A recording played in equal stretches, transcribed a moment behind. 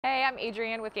Hey, I'm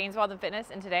Adrienne with Gainesville Health Fitness,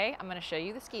 and today I'm going to show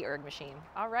you the SkiErg machine.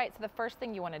 All right, so the first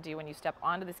thing you want to do when you step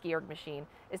onto the SkiErg machine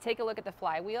is take a look at the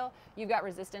flywheel. You've got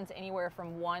resistance anywhere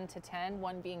from 1 to 10,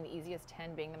 1 being the easiest,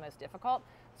 10 being the most difficult.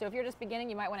 So if you're just beginning,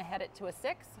 you might want to head it to a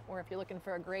 6, or if you're looking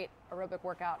for a great aerobic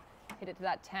workout, hit it to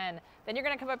that 10. Then you're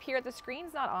going to come up here, the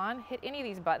screen's not on, hit any of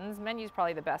these buttons. Menu's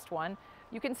probably the best one.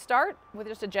 You can start with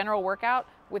just a general workout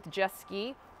with just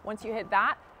ski. Once you hit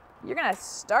that, you're going to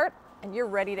start and you're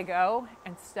ready to go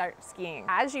and start skiing.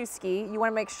 As you ski, you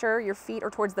want to make sure your feet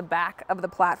are towards the back of the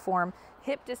platform,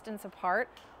 hip distance apart,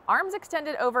 arms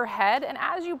extended overhead, and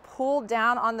as you pull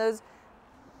down on those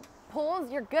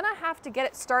pulls, you're gonna have to get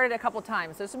it started a couple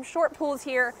times. So some short pulls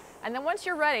here, and then once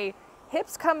you're ready,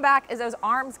 hips come back as those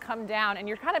arms come down, and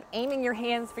you're kind of aiming your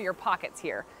hands for your pockets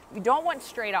here. You don't want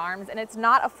straight arms, and it's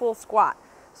not a full squat.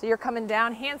 So you're coming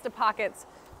down, hands to pockets,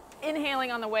 inhaling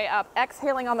on the way up,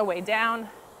 exhaling on the way down,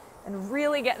 and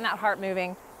really getting that heart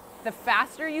moving. The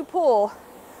faster you pull,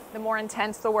 the more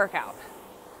intense the workout.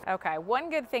 Okay, one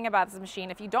good thing about this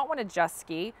machine, if you don't want to just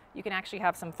ski, you can actually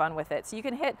have some fun with it. So you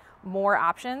can hit more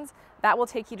options. That will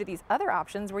take you to these other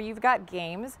options where you've got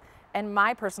games, and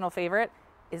my personal favorite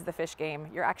is the fish game.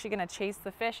 You're actually gonna chase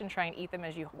the fish and try and eat them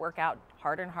as you work out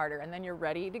harder and harder, and then you're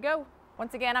ready to go.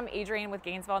 Once again, I'm Adrienne with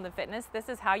Gainesville Health Fitness. This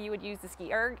is how you would use the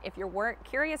SkiErg. If you're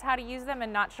curious how to use them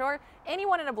and not sure,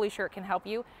 anyone in a blue shirt can help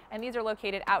you. And these are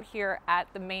located out here at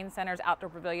the main center's outdoor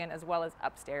pavilion as well as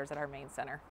upstairs at our main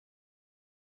center.